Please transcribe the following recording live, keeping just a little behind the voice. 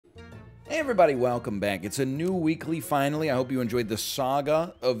Hey everybody, welcome back. It's a new weekly finally. I hope you enjoyed the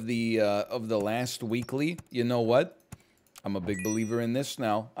saga of the last weekly. You know what? I'm a big believer in this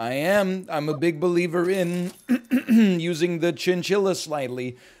now. I'm a big believer in using the chinchilla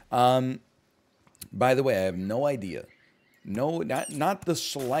slightly. By the way, I have no idea. No, not the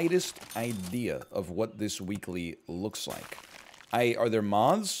slightest idea of what this weekly looks like. Are there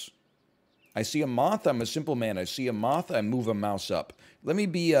moths? I see a moth, I'm a simple man. I see a moth, I move a mouse up. Let me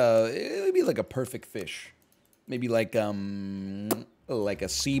be like a perfect fish. Maybe like a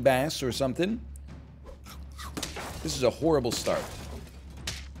sea bass or something. This is a horrible start.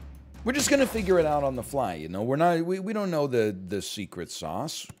 We're just gonna figure it out on the fly, you know. We don't know the secret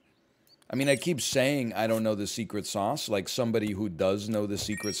sauce. I mean, I keep saying I don't know the secret sauce, like somebody who does know the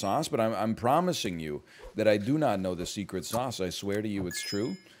secret sauce, but I'm promising you that I do not know the secret sauce. I swear to you it's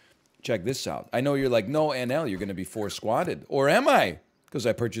true. Check this out. I know you're like, no, NL, you're going to be 4-squatted. Or am I? Because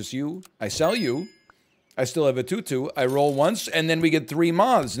I purchase you, I sell you, I still have a tutu, I roll once, and then we get 3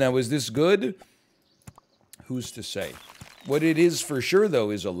 moths. Now, is this good? Who's to say? What it is for sure,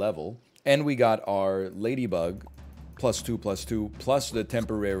 though, is a level. And we got our ladybug, +2/+2, plus the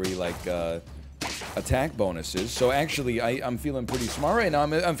temporary, like, attack bonuses. So actually, I'm feeling pretty smart right now.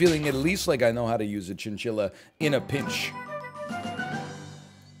 I'm feeling at least like I know how to use a chinchilla in a pinch.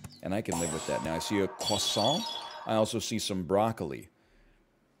 And I can live with that. Now, I see a croissant. I also see some broccoli.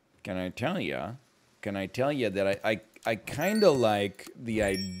 Can I tell you that I kind of like the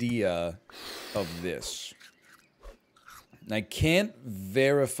idea of this. I can't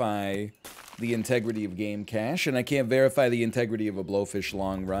verify the integrity of game cache, and I can't verify the integrity of a blowfish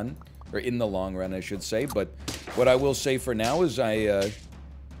long run, or in the long run, I should say. But what I will say for now is I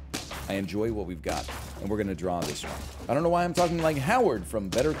enjoy what we've got, and we're going to draw this one. I don't know why I'm talking like Howard from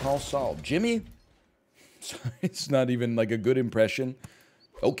Better Call Saul. Jimmy? It's not even like a good impression.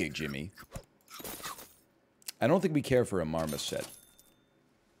 Okay, Jimmy. I don't think we care for a marmoset.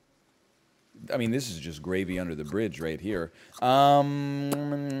 I mean, this is just gravy under the bridge right here.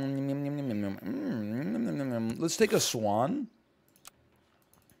 Let's take a swan.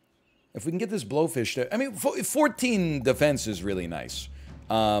 If we can get this blowfish to... I mean, 14 defense is really nice.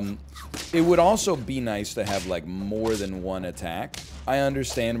 It would also be nice to have, like, more than one attack. I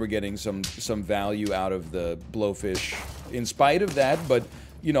understand we're getting some value out of the blowfish in spite of that, but,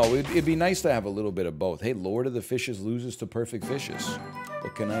 you know, it'd be nice to have a little bit of both. Hey, Lord of the Fishes loses to Perfect Fishes.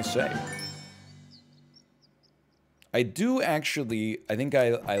 What can I say? I do actually... I think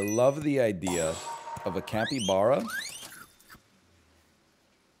I love the idea of a capybara.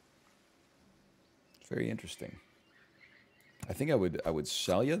 It's very interesting. I think I would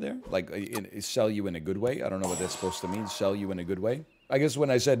sell you there, like sell you in a good way. I don't know what that's supposed to mean. Sell you in a good way. I guess when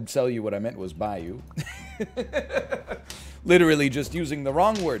I said sell you, what I meant was buy you. Literally just using the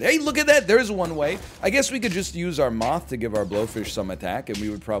wrong word. Hey, look at that. There's one way. I guess we could just use our moth to give our blowfish some attack, and we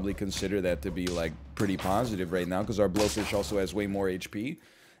would probably consider that to be like pretty positive right now because our blowfish also has way more HP.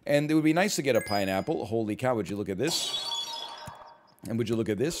 And it would be nice to get a pineapple. Holy cow! Would you look at this? And would you look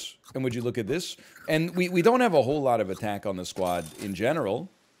at this? And would you look at this? And we don't have a whole lot of attack on the squad in general.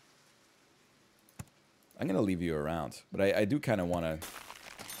 I'm going to leave you around. But I do kind of want to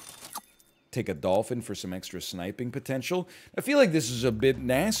take a dolphin for some extra sniping potential. I feel like this is a bit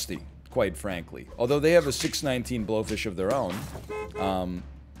nasty, quite frankly. Although they have a 619 blowfish of their own.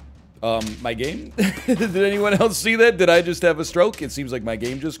 My game? Did anyone else see that? Did I just have a stroke? It seems like my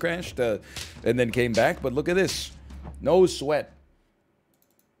game just crashed and then came back. But look at this. No sweat.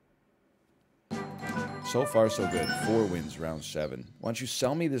 So far, so good. 4 wins, round 7. Why don't you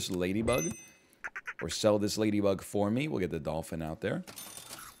sell me this ladybug? Or sell this ladybug for me. We'll get the dolphin out there.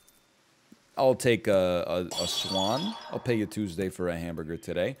 I'll take a swan. I'll pay you Tuesday for a hamburger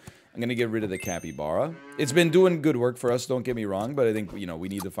today. I'm going to get rid of the capybara. It's been doing good work for us, don't get me wrong. But I think, you know, we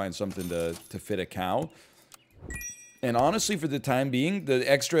need to find something to fit a cow. And honestly, for the time being, the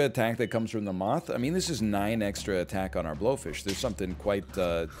extra attack that comes from the moth, I mean, this is 9 extra attack on our blowfish. There's something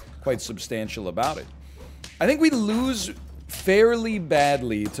quite substantial about it. I think we lose fairly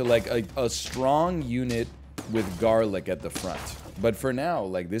badly to, like, a strong unit with garlic at the front. But for now,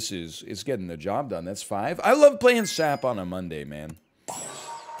 like, it's getting the job done. That's 5. I love playing sap on a Monday, man.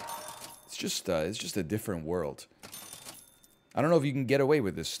 It's just a different world. I don't know if you can get away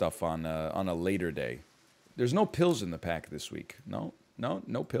with this stuff on a later day. There's no pills in the pack this week. No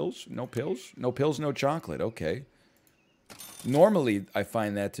pills. No pills, no chocolate. Okay. Normally, I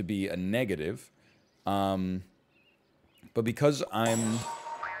find that to be a negative. But because I'm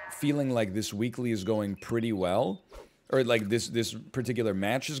feeling like this weekly is going pretty well, or like this particular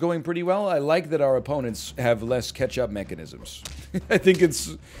match is going pretty well, I like that our opponents have less catch-up mechanisms. I think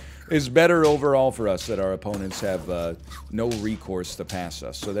it's It's better overall for us that our opponents have no recourse to pass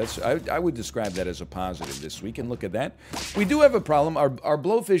us. So that's I would describe that as a positive this week. And look at that. We do have a problem. Our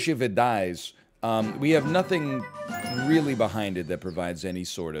blowfish, if it dies, we have nothing really behind it that provides any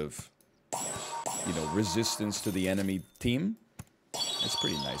sort of, you know, resistance to the enemy team. That's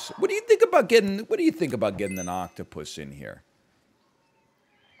pretty nice. What do you think about getting an octopus in here?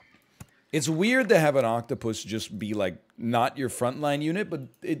 It's weird to have an octopus just be like not your frontline unit, but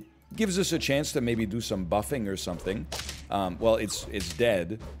it gives us a chance to maybe do some buffing or something. Well, it's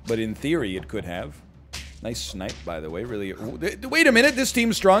dead, but in theory it could have. Nice snipe, by the way. Really. Wait a minute, this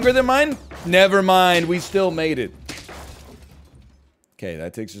team's stronger than mine? Never mind, we still made it. Okay,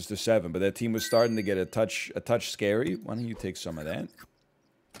 that takes us to 7, but that team was starting to get a touch scary. Why don't you take some of that?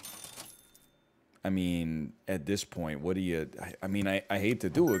 I mean, at this point, what do you... I mean, I hate to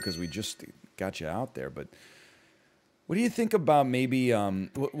do it because we just got you out there, but... What do you think about maybe...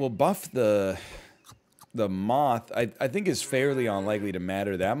 we'll buff the moth. I think is fairly unlikely to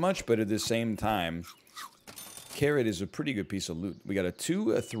matter that much, but at the same time... Carrot is a pretty good piece of loot. We got a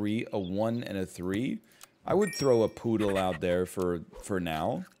 2, a 3, a 1, and a 3. I would throw a poodle out there for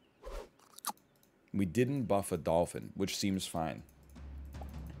now. We didn't buff a dolphin, which seems fine.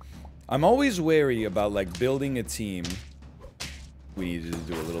 I'm always wary about, like, building a team. We need to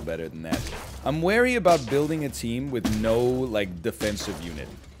do a little better than that. I'm wary about building a team with no, like, defensive unit.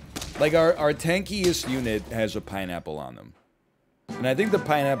 Like, our tankiest unit has a pineapple on them. And I think the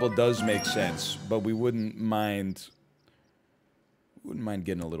pineapple does make sense, but we wouldn't mind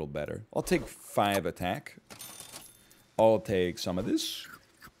getting a little better. I'll take 5 attack. I'll take some of this.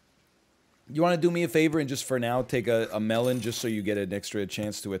 You want to do me a favor and just for now take a melon just so you get an extra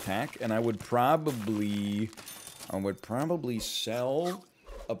chance to attack? And I would probably sell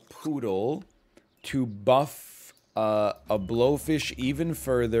a poodle to buff a blowfish even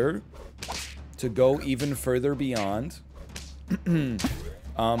further, to go even further beyond.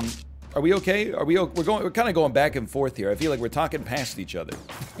 Are we okay? We're kind of going back and forth here. I feel like we're talking past each other.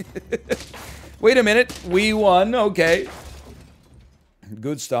 Wait a minute. We won. Okay.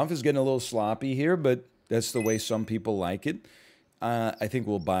 Good stuff. Is getting a little sloppy here, but that's the way some people like it. I think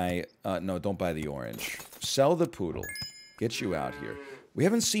we'll buy... no, don't buy the orange. Sell the poodle. Get you out here. We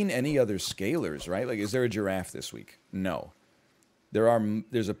haven't seen any other scalers, right? Like, is there a giraffe this week? No.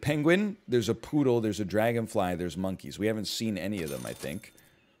 There's a penguin, there's a poodle, there's a dragonfly, there's monkeys. We haven't seen any of them, I think.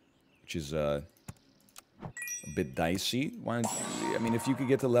 Which is a bit dicey. I mean, if you could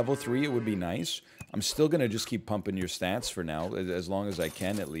get to level 3, it would be nice. I'm still going to just keep pumping your stats for now, as long as I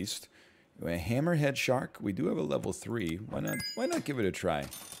can at least. A hammerhead shark, we do have a level 3. Why not give it a try?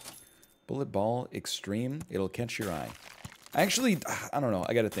 Bullet ball, extreme, it'll catch your eye. Actually, I don't know,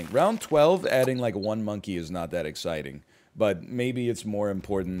 I got to think. Round 12, adding like 1 monkey is not that exciting. But maybe it's more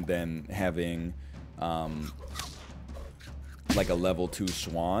important than having, like a level 2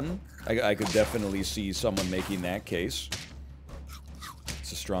 swan. I could definitely see someone making that case.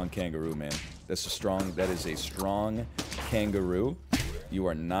 It's a strong kangaroo, man. That is a strong kangaroo. You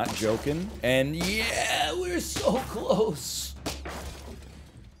are not joking. And yeah, we're so close.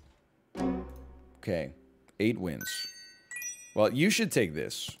 Okay, 8 wins. Well, you should take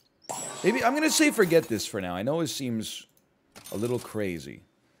this. Maybe, I'm going to say forget this for now. I know it seems... a little crazy.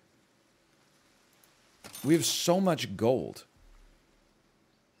 We have so much gold.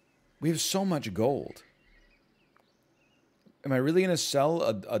 We have so much gold. Am I really going to sell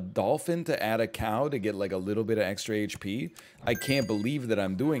a dolphin to add a cow to get like a little bit of extra HP? I can't believe that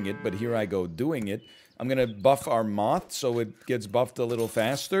I'm doing it, but here I go doing it. I'm going to buff our moth so it gets buffed a little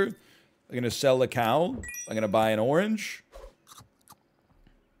faster. I'm going to sell a cow. I'm going to buy an orange.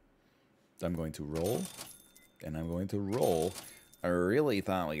 I'm going to roll. And I'm going to roll. I really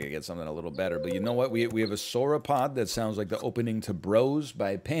thought we could get something a little better. But you know what? We have a sauropod that sounds like the opening to Bros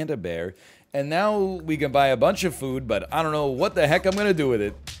by Panda Bear. And now we can buy a bunch of food, but I don't know what the heck I'm going to do with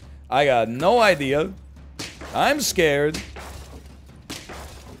it. I got no idea. I'm scared.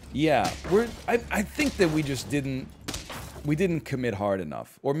 Yeah, I think that we just didn't commit hard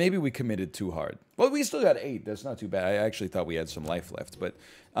enough. Or maybe we committed too hard. Well, we still got 8. That's not too bad. I actually thought we had some life left. But,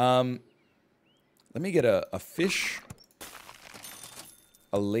 let me get a fish,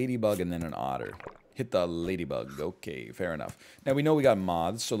 a ladybug, and then an otter. Hit the ladybug. Okay, fair enough. Now, we know we got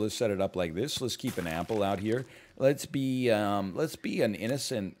moths, so let's set it up like this. Let's keep an apple out here. Let's be an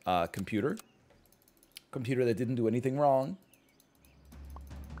innocent computer. Computer that didn't do anything wrong.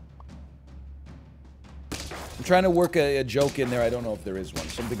 I'm trying to work a joke in there. I don't know if there is one.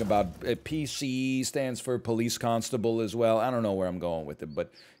 Something about PC stands for police constable as well. I don't know where I'm going with it,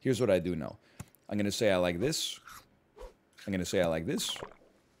 but here's what I do know. I'm going to say I like this. I'm going to say I like this.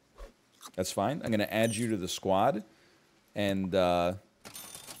 That's fine. I'm going to add you to the squad. And another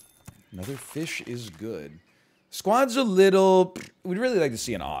fish is good. Squad's a little... We'd really like to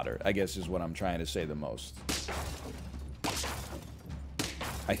see an otter, I guess is what I'm trying to say the most.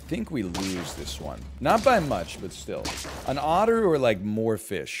 I think we lose this one. Not by much, but still. An otter or, like, more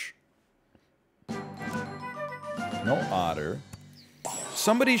fish? No otter.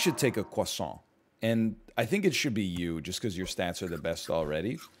 Somebody should take a croissant. And I think it should be you, just because your stats are the best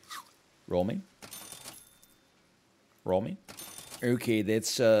already. Roll me. Roll me. Okay,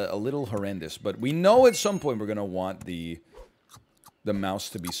 that's a little horrendous. But we know at some point we're going to want the mouse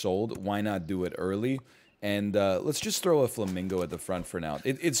to be sold. Why not do it early? And let's just throw a flamingo at the front for now.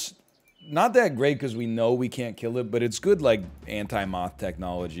 It's not that great because we know we can't kill it, but it's good, like, anti-moth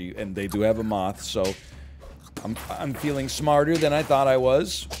technology. And they do have a moth, so I'm feeling smarter than I thought I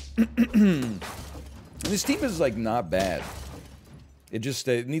was. This team is, like, not bad. It just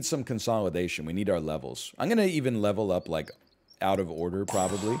it needs some consolidation. We need our levels. I'm going to even level up, like, out of order,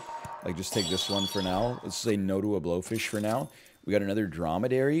 probably. Like, just take this one for now. Let's say no to a blowfish for now. We got another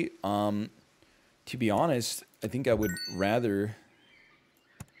dromedary. To be honest, I think I would rather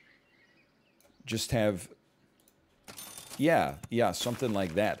just have... Yeah, something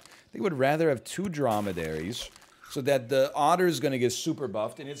like that. I think I would rather have 2 dromedaries so that the otter is going to get super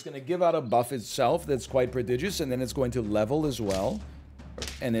buffed, and it's going to give out a buff itself that's quite prodigious, and then it's going to level as well.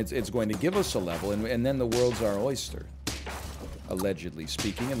 And it's going to give us a level, and then the world's our oyster. Allegedly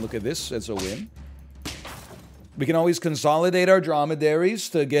speaking. And look at this, it's a win. We can always consolidate our dromedaries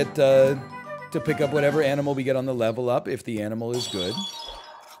to get... to pick up whatever animal we get on the level up, if the animal is good.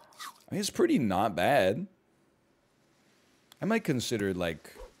 I mean, it's pretty not bad. I might consider,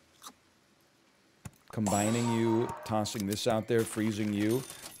 like, combining you, tossing this out there, freezing you.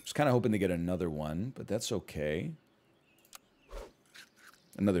 Just kind of hoping to get another one, but that's okay.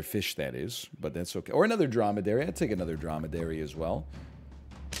 Another fish, that is, but that's okay. Or another dromedary. I'd take another dromedary as well.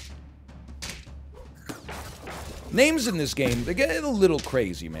 Names in this game, they get a little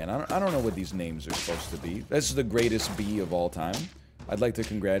crazy, man. I don't know what these names are supposed to be. This is the greatest bee of all time. I'd like to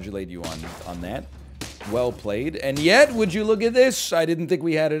congratulate you on that. Well played. And yet, would you look at this? I didn't think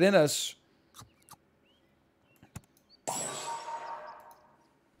we had it in us.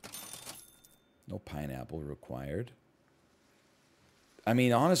 No pineapple required. I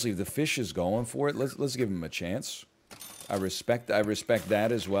mean, honestly, if the fish is going for it, let's give him a chance. I respect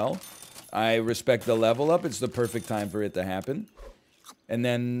that as well. I respect the level up. It's the perfect time for it to happen. And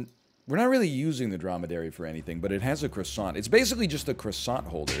then, we're not really using the dromedary for anything, but it has a croissant. It's basically just a croissant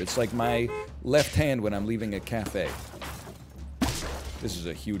holder. It's like my left hand when I'm leaving a cafe. This is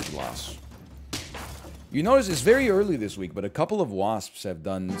a huge loss. You notice it's very early this week, but a couple of wasps have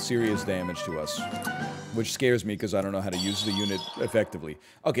done serious damage to us. Which scares me because I don't know how to use the unit effectively.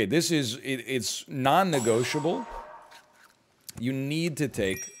 Okay, this is... It's non-negotiable. You need to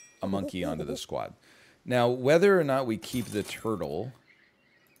take a monkey onto the squad. Now, whether or not we keep the turtle...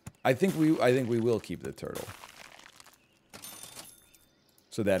 I think we will keep the turtle.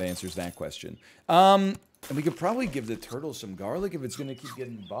 So that answers that question. And we could probably give the turtle some garlic if it's going to keep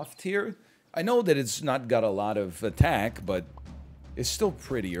getting buffed here. I know that it's not got a lot of attack, but it's still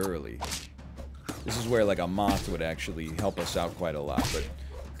pretty early. This is where, like, a moth would actually help us out quite a lot. But,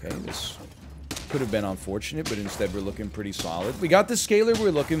 okay, this could have been unfortunate, but instead we're looking pretty solid. We got the scaler we're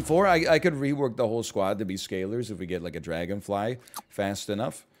looking for. I could rework the whole squad to be scalers if we get, like, a dragonfly fast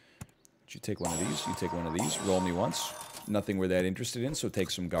enough. You take one of these, you take one of these, roll me once. Nothing we're that interested in, so take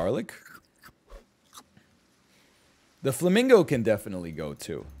some garlic. The flamingo can definitely go,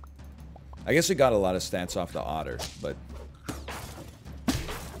 too. I guess it got a lot of stats off the otter, but...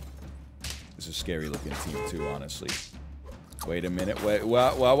 It's a scary-looking team, too, honestly. Wait a minute, wait,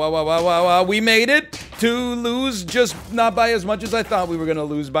 wow, we made it to lose, just not by as much as I thought we were going to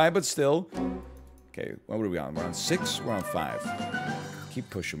lose by, but still. Okay, what are we on? We're on 6, we're on 5. Keep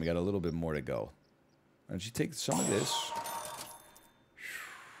pushing, we got a little bit more to go. Why don't you take some of this? I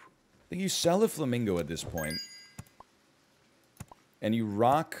think you sell a flamingo at this point. And you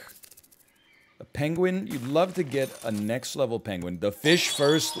rock a penguin. You'd love to get a next level penguin. The fish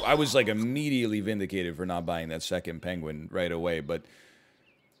first. I was like immediately vindicated for not buying that second penguin right away. But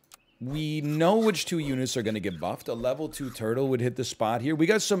we know which 2 units are going to get buffed. A level 2 turtle would hit the spot here. We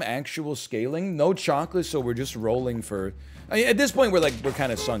got some actual scaling. No chocolate, so we're just rolling for... I mean, at this point, we're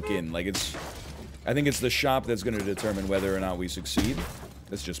kind of sunk in. Like, it's... I think it's the shop that's going to determine whether or not we succeed.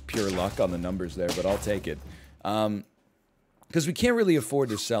 That's just pure luck on the numbers there, but I'll take it. Because we can't really afford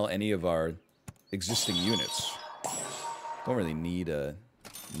to sell any of our existing units. Don't really need a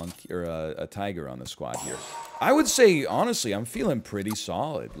monkey or a tiger on the squad here. I would say, honestly, I'm feeling pretty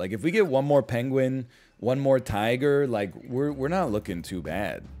solid. Like, if we get one more penguin, one more tiger, like, we're not looking too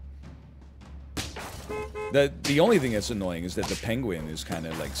bad. The only thing that's annoying is that the penguin is kind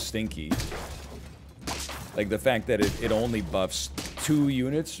of, like, stinky. Like, the fact that it only buffs 2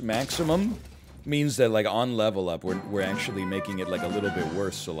 units maximum means that, like, on level up, we're actually making it, like, a little bit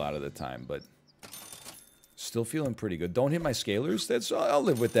worse a lot of the time, but still feeling pretty good. Don't hit my scalers. I'll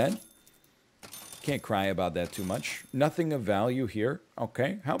live with that. Can't cry about that too much. Nothing of value here.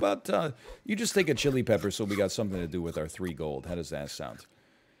 Okay. How about you just take a chili pepper so we got something to do with our 3 gold? How does that sound?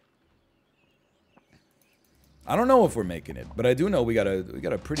 I don't know if we're making it, but I do know we got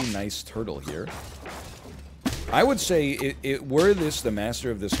a pretty nice turtle here. I would say, were this the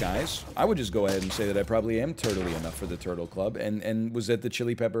Master of the Skies, I would just go ahead and say that I probably am turtly enough for the Turtle Club. And was that the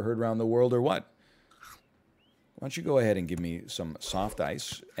chili pepper heard around the world or what? Why don't you go ahead and give me some soft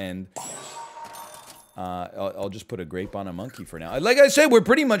ice, and I'll just put a grape on a monkey for now. Like I said,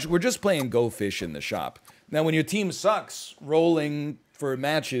 we're just playing Go Fish in the shop. Now, when your team sucks, rolling for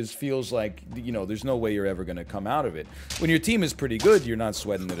matches feels like, you know, there's no way you're ever going to come out of it. When your team is pretty good, you're not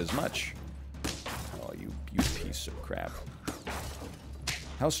sweating it as much. Oh, you piece of crap.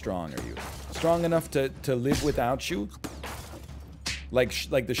 How strong are you? Strong enough to live without you? Like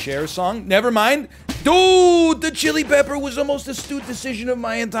the Cher song? Never mind. Dude, the chili pepper was the most astute decision of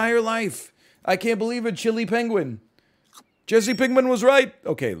my entire life. I can't believe it, Chili Penguin. Jesse Pinkman was right.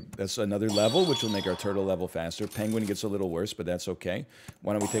 Okay, that's another level, which will make our turtle level faster. Penguin gets a little worse, but that's okay.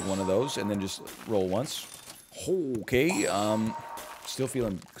 Why don't we take one of those and then just roll once? Okay, still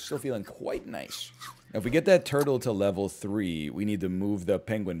feeling quite nice. Now, if we get that turtle to level 3, we need to move the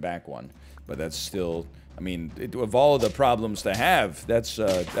penguin back one. But that's still, I mean, of all of the problems to have, that's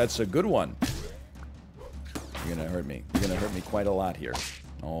a good one. You're gonna hurt me. You're gonna hurt me quite a lot here.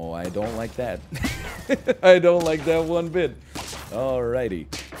 Oh, I don't like that. I don't like that one bit.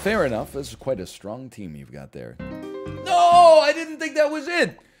 Alrighty. Fair enough. This is quite a strong team you've got there. No, I didn't think that was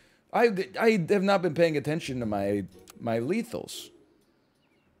it. I have not been paying attention to my lethals.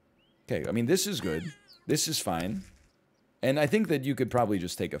 Okay, I mean, this is good. This is fine. And I think that you could probably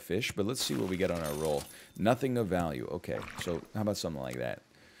just take a fish, but let's see what we get on our roll. Nothing of value. Okay, so how about something like that?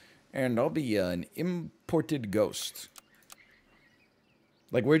 And I'll be an imported ghost.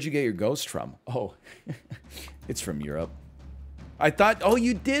 Like, where'd you get your ghost from? Oh, it's from Europe. I thought, oh,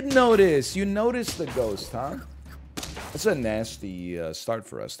 you did notice. You noticed the ghost, huh? That's a nasty start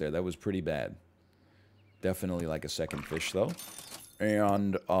for us there. That was pretty bad. Definitely like a second fish, though.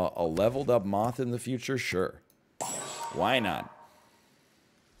 And a leveled up moth in the future? Sure. Why not?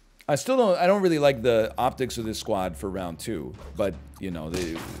 I don't really like the optics of this squad for round 2. But, you know,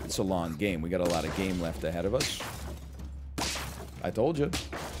 it's a long game. We got a lot of game left ahead of us. I told you.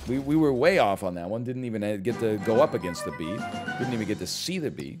 We were way off on that one. Didn't even get to go up against the bee. Didn't even get to see the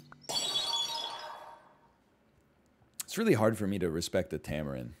bee. It's really hard for me to respect the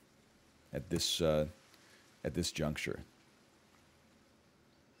Tamarin at this juncture.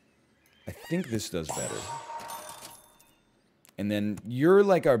 I think this does better. And then you're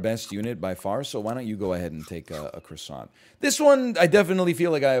like our best unit by far, so why don't you go ahead and take a croissant. This one, I definitely feel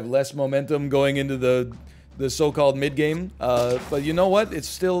like I have less momentum going into the so-called mid-game. But you know what? It's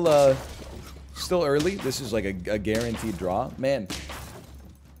still early. This is like a guaranteed draw. Man,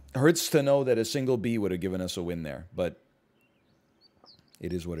 hurts to know that a single bee would have given us a win there. But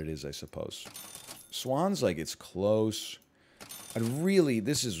it is what it is, I suppose. Swan's like it's close.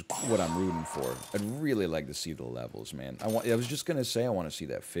 This is what I'm rooting for. I'd really like to see the levels, man. I was just going to say I want to see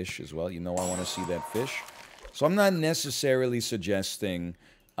that fish as well. You know I want to see that fish. So I'm not necessarily suggesting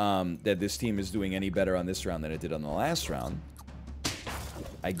that this team is doing any better on this round than it did on the last round.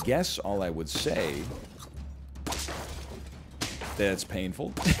 I guess all I would say that's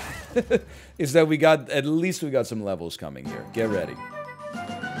painful is that at least we got some levels coming here. Get ready.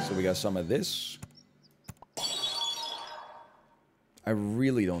 So we got some of this. I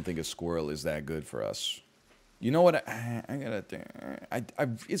really don't think a squirrel is that good for us. You know what? I gotta.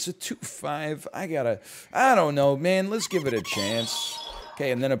 It's a 2-5. I don't know, man. Let's give it a chance. Okay,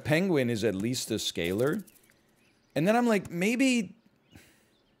 and then a penguin is at least a scaler. And then I'm like, maybe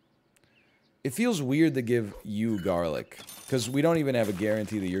it feels weird to give you garlic because we don't even have a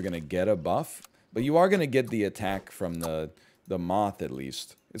guarantee that you're gonna get a buff, but you are gonna get the attack from the moth at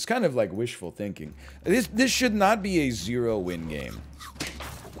least. It's kind of like wishful thinking. This should not be a 0-win game.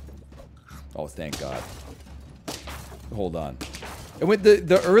 Oh, thank God. Hold on. And with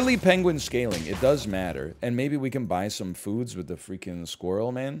the early penguin scaling, it does matter. And maybe we can buy some foods with the freaking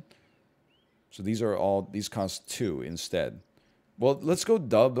squirrel, man. So these cost 2 instead. Well, let's go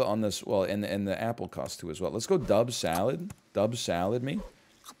dub on this. Well, and the apple cost too as well. Let's go dub salad. Dub salad me.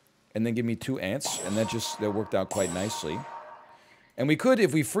 And then give me 2 ants. And that worked out quite nicely. And we could,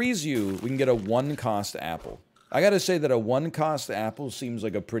 if we freeze you, we can get a 1-cost apple. I gotta say that a 1-cost apple seems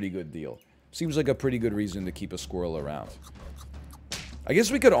like a pretty good deal. Seems like a pretty good reason to keep a squirrel around. I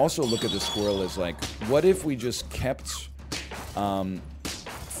guess we could also look at the squirrel as like, what if we just kept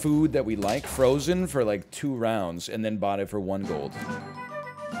food that we like frozen for like 2 rounds and then bought it for 1 gold?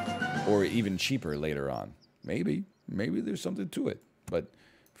 Or even cheaper later on. Maybe there's something to it. But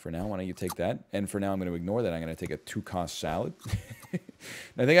for now, why don't you take that? And for now, I'm going to ignore that. I'm going to take a 2-cost salad.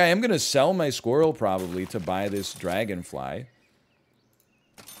 I think I am going to sell my squirrel probably to buy this dragonfly.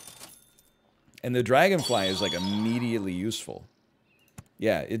 And the dragonfly is like immediately useful.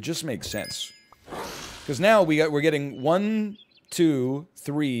 Yeah, it just makes sense. Because now we're getting 1, 2,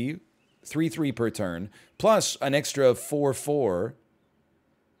 3, 3 per turn, plus an extra 4.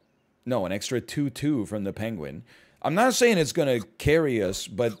 No, an extra 2 from the penguin. I'm not saying it's going to carry us,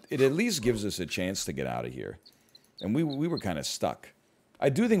 but it at least gives us a chance to get out of here. And we were kind of stuck. I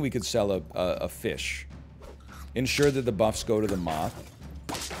do think we could sell a fish. Ensure that the buffs go to the moth.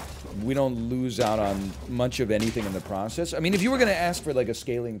 We don't lose out on much of anything in the process. I mean, if you were going to ask for like a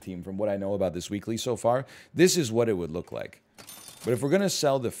scaling team from what I know about this weekly so far, this is what it would look like. But if we're going to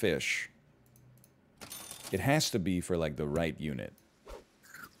sell the fish, it has to be for like the right unit.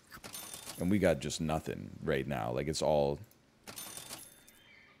 And we got just nothing right now. Like it's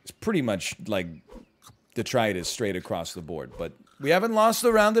pretty much like detritus straight across the board. But we haven't lost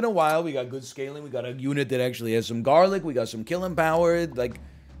a round in a while. We got good scaling. We got a unit that actually has some garlic. We got some killing power. Like,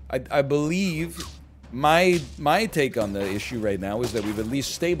 I believe my take on the issue right now is that we've at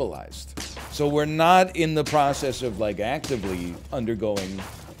least stabilized. So we're not in the process of like actively undergoing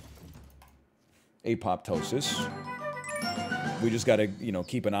apoptosis. We just got to, you know,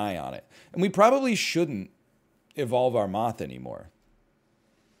 keep an eye on it. And we probably shouldn't evolve our moth anymore.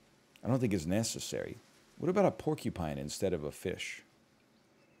 I don't think it's necessary. What about a porcupine instead of a fish?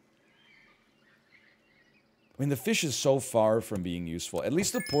 I mean, the fish is so far from being useful. At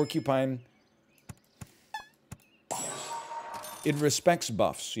least the porcupine, it respects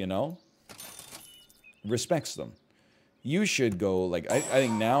buffs, you know? Respects them. You should go, like, I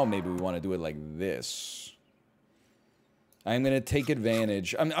think now maybe we want to do it like this. I'm going to take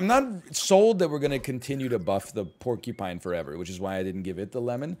advantage. I'm not sold that we're going to continue to buff the porcupine forever, which is why I didn't give it the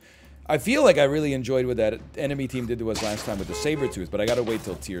lemon. I feel like I really enjoyed what that enemy team did to us last time with the saber-tooth, but I gotta wait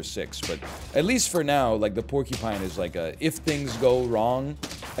till tier 6. But at least for now, like, the porcupine is like a, if things go wrong,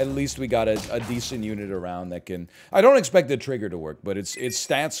 at least we got a decent unit around that can... I don't expect the trigger to work, but its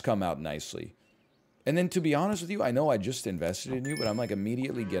stats come out nicely. And then, to be honest with you, I know I just invested in you, but I'm like,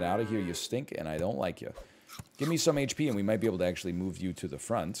 immediately get out of here, you stink, and I don't like you. Give me some HP, and we might be able to actually move you to the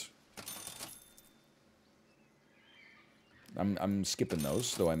front. I'm skipping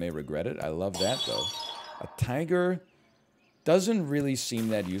those, though I may regret it. I love that, though. A tiger doesn't really seem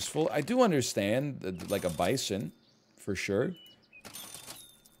that useful. I do understand, like a bison, for sure.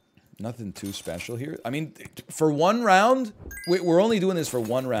 Nothing too special here. I mean, for 1 round, we're only doing this for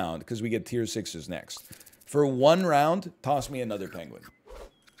 1 round, because we get tier 6s next. For 1 round, toss me another penguin.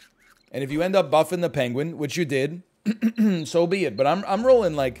 And if you end up buffing the penguin, which you did, so be it. But I'm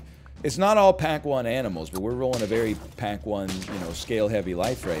rolling, like... It's not all pack 1 animals, but we're rolling a very pack 1, you know, scale-heavy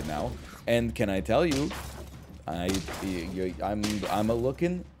life right now. And can I tell you, I'm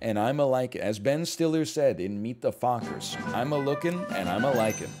a-looking and I'm a-liking. As Ben Stiller said in Meet the Fockers, I'm a-looking and I'm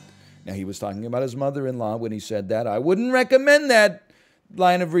a-liking. Now, he was talking about his mother-in-law when he said that. I wouldn't recommend that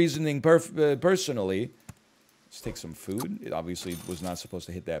line of reasoning personally. Let's take some food. It obviously was not supposed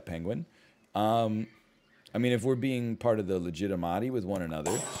to hit that penguin. I mean, if we're being part of the legitimati with one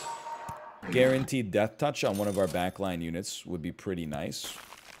another... Guaranteed death touch on one of our backline units would be pretty nice.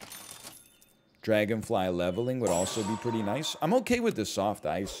 Dragonfly leveling would also be pretty nice. I'm okay with the soft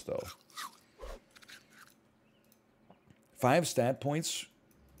ice, though. 5 stat points.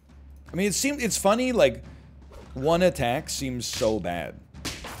 I mean, it's funny, like, 1 attack seems so bad.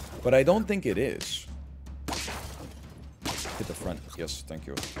 But I don't think it is. Hit the front. Yes, thank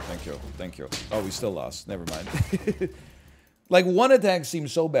you. Thank you. Thank you. Oh, we still lost. Never mind. Like, 1 attack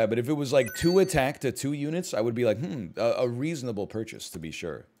seems so bad, but if it was like 2 attack to 2 units, I would be like, a reasonable purchase, to be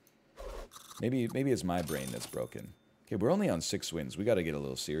sure. Maybe it's my brain that's broken. Okay, we're only on 6 wins. We got to get a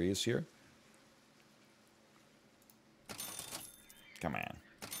little serious here. Come on.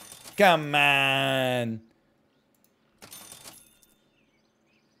 Come on!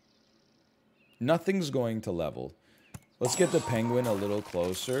 Nothing's going to level. Let's get the penguin a little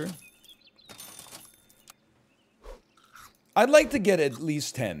closer. I'd like to get at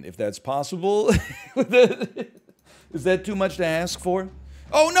least 10, if that's possible. Is that too much to ask for?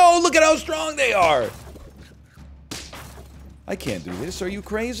 Oh no, look at how strong they are! I can't do this, are you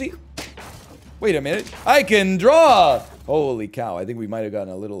crazy? Wait a minute, I can draw! Holy cow, I think we might have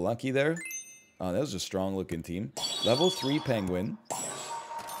gotten a little lucky there. Oh, that was a strong looking team. Level 3 penguin.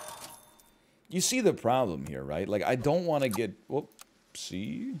 You see the problem here, right? Like, I don't want to get...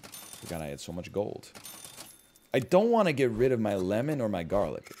 Whoopsie. Forgot I had so much gold. I don't want to get rid of my lemon or my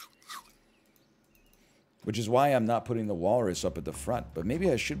garlic. Which is why I'm not putting the walrus up at the front. But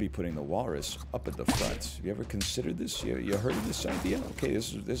maybe I should be putting the walrus up at the front. Have you ever considered this? You heard of this idea? Okay,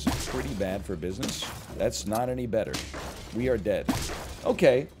 this is pretty bad for business. That's not any better. We are dead.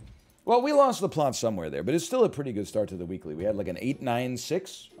 Okay. Well, we lost the plot somewhere there. But it's still a pretty good start to the weekly. We had like an 8, 9,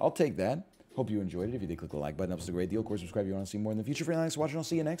 6. I'll take that. Hope you enjoyed it. If you did, click the like button. Helps a great deal. Of course, subscribe if you want to see more in the future. For your thanks for watching. I'll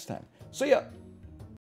see you next time. See ya!